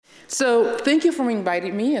So thank you for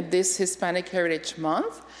inviting me at this Hispanic Heritage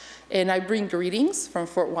Month. And I bring greetings from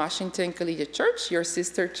Fort Washington Collegiate Church, your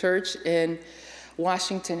sister church in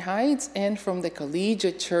Washington Heights, and from the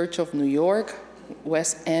Collegiate Church of New York,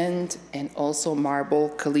 West End, and also Marble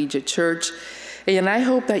Collegiate Church. And I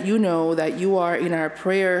hope that you know that you are in our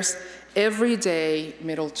prayers every day,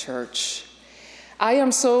 Middle Church. I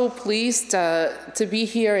am so pleased to be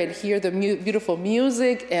here and hear the beautiful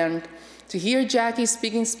music and to hear Jackie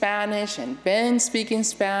speaking Spanish and Ben speaking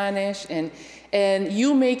Spanish and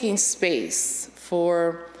you making space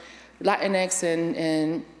for Latinx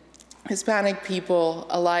and Hispanic people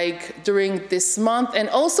alike during this month and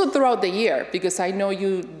also throughout the year, because I know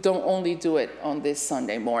you don't only do it on this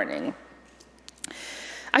Sunday morning.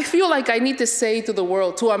 I feel like I need to say to the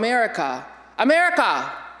world, to America,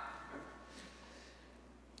 America!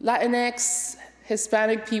 Latinx,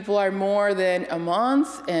 Hispanic people are more than a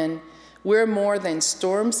month, and we're more than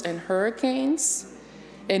storms and hurricanes,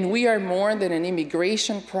 and we are more than an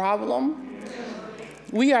immigration problem.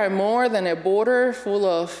 We are more than a border full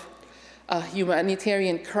of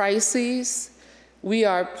humanitarian crises. We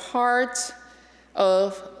are part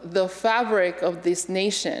of the fabric of this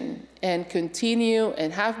nation and continue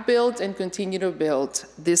and have built and continue to build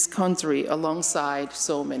this country alongside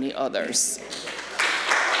so many others.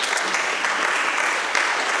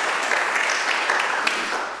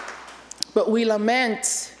 But we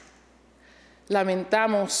lamentamos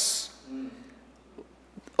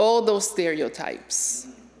all those stereotypes.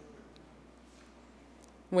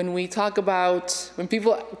 When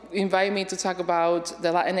people invite me to talk about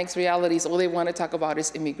the Latinx realities, all they want to talk about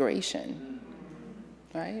is immigration,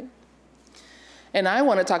 right? And I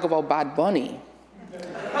want to talk about Bad Bunny.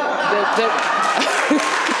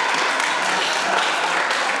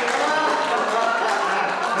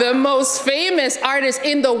 The most famous artist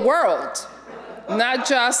in the world, not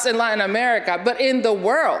just in Latin America, but in the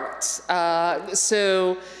world.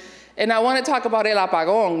 And I want to talk about El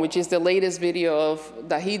Apagón, which is the latest video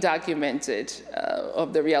that he documented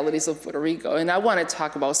of the realities of Puerto Rico. And I want to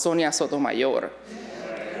talk about Sonia Sotomayor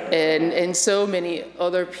and so many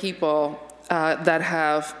other people that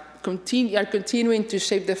are continuing to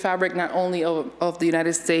shape the fabric not only of the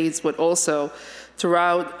United States, but also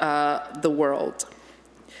throughout the world.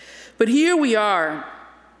 But here we are,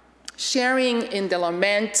 sharing in the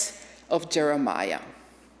lament of Jeremiah.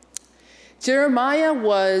 Jeremiah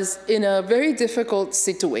was in a very difficult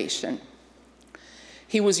situation.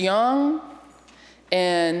 He was young,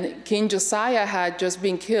 and King Josiah had just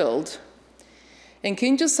been killed. And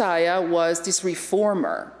King Josiah was this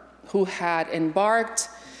reformer who had embarked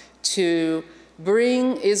to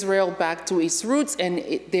bring Israel back to its roots and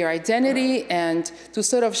their identity, and to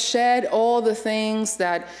sort of shed all the things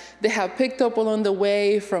that they have picked up along the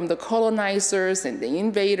way from the colonizers and the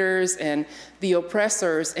invaders and the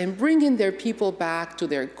oppressors, and bringing their people back to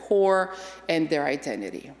their core and their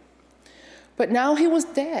identity. But now he was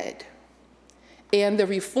dead, and the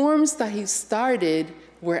reforms that he started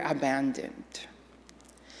were abandoned.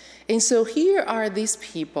 And so here are these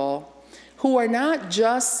people who are not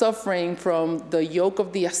just suffering from the yoke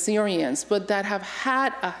of the Assyrians, but that have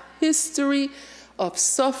had a history of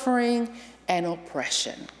suffering and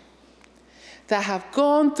oppression, that have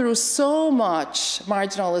gone through so much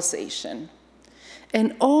marginalization.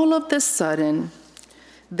 And all of a sudden,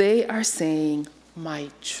 they are saying, my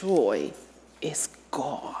joy is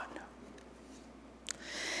gone.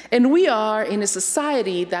 And we are in a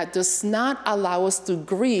society that does not allow us to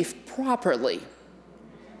grieve properly,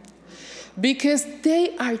 because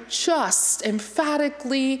they are just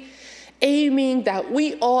emphatically aiming that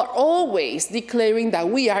we are always declaring that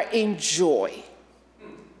we are in joy.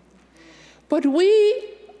 But we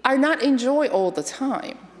are not in joy all the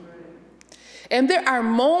time. And there are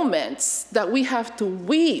moments that we have to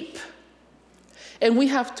weep, and we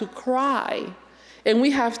have to cry, and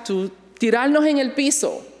we have to tirarnos en el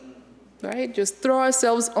piso, right? Just throw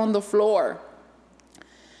ourselves on the floor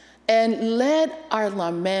and let our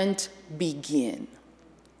lament begin.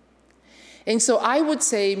 And so I would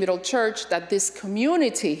say, Middle Church, that this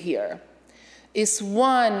community here is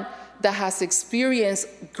one that has experienced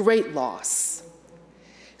great loss.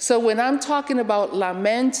 So when I'm talking about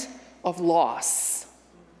lament of loss,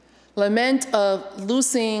 lament of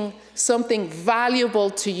losing something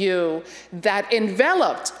valuable to you that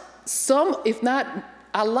enveloped some, if not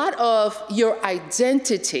a lot of your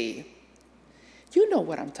identity, you know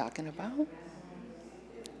what I'm talking about.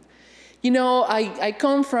 You know, I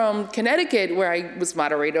come from Connecticut, where I was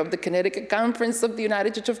moderator of the Connecticut Conference of the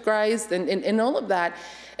United Church of Christ and all of that.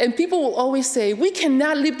 And people will always say, we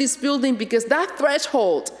cannot leave this building because that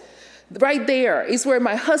threshold Right there is where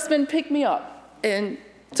my husband picked me up and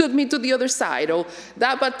took me to the other side. Or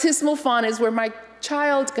that baptismal font is where my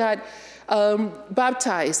child got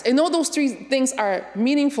baptized. And all those three things are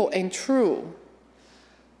meaningful and true.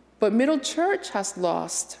 But Middle Church has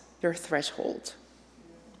lost their threshold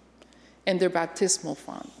and their baptismal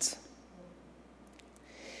font.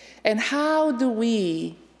 And how do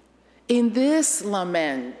we, in this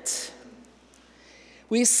lament,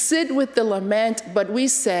 we sit with the lament, but we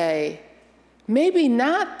say, maybe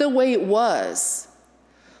not the way it was,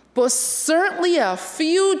 but certainly a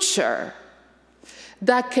future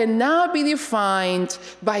that cannot be defined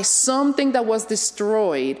by something that was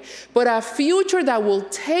destroyed, but a future that will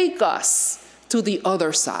take us to the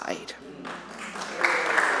other side.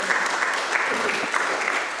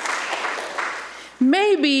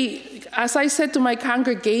 Maybe, as I said to my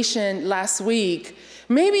congregation last week,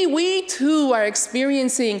 maybe we too are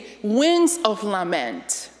experiencing winds of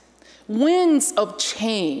lament, winds of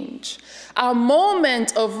change, a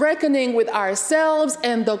moment of reckoning with ourselves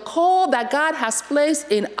and the call that God has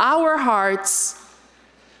placed in our hearts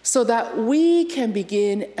so that we can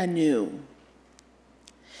begin anew.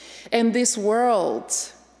 And this world,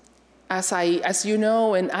 as you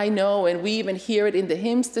know and I know, and we even hear it in the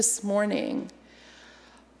hymns this morning,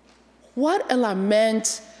 what a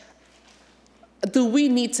lament do we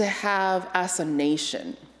need to have as a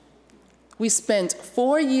nation? We spent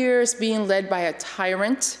 4 years being led by a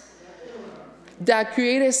tyrant that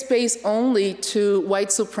created space only to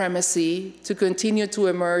white supremacy to continue to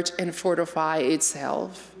emerge and fortify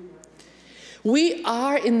itself. We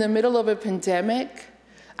are in the middle of a pandemic.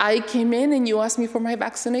 I came in and you asked me for my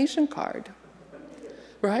vaccination card,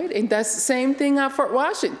 right? And that's the same thing at Fort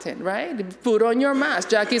Washington, right? Put on your mask.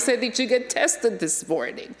 Jackie said that you get tested this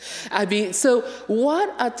morning. So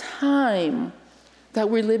what a time that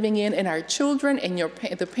we're living in, and our children and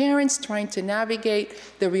the parents trying to navigate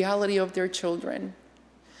the reality of their children.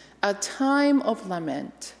 A time of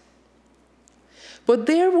lament. But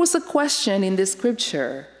there was a question in the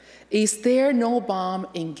scripture: is there no balm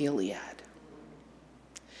in Gilead?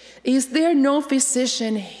 Is there no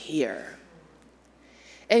physician here?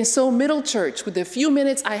 And so, Middle Church, with the few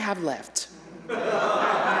minutes I have left,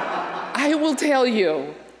 I will tell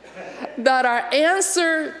you that our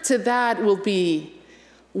answer to that will be,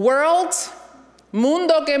 world,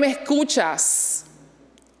 mundo que me escuchas,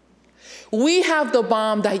 we have the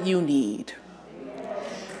balm that you need.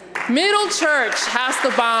 Middle Church has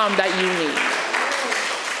the balm that you need.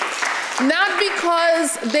 Not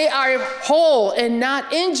because they are whole and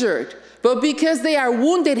not injured, but because they are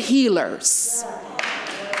wounded healers.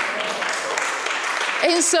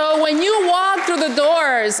 And so when you walk through the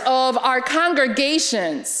doors of our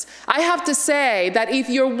congregations, I have to say that if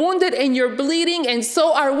you're wounded and you're bleeding, and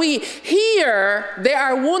so are we, here there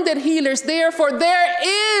are wounded healers, therefore there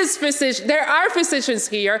are physicians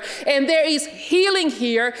here, and there is healing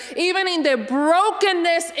here. Even in the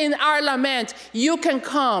brokenness in our lament, you can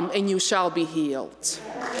come and you shall be healed.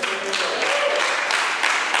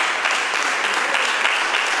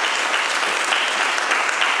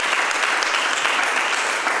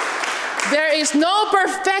 There is no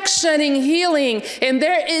perfection in healing, and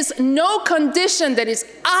there is no condition that is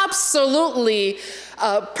absolutely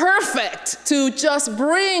perfect to just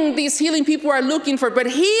bring these healing people are looking for. But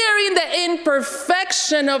here in the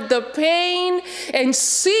imperfection of the pain and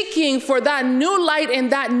seeking for that new light and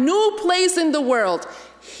that new place in the world,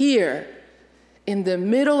 here in the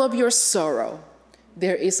middle of your sorrow,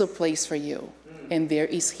 there is a place for you, and there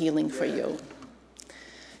is healing for you.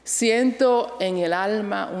 Siento en el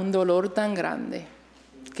alma un dolor tan grande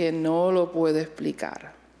que no lo puedo explicar.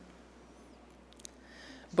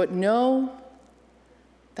 But know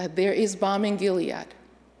that there is balm in Gilead,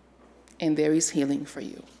 and there is healing for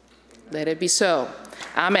you. Let it be so.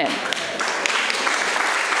 Amen.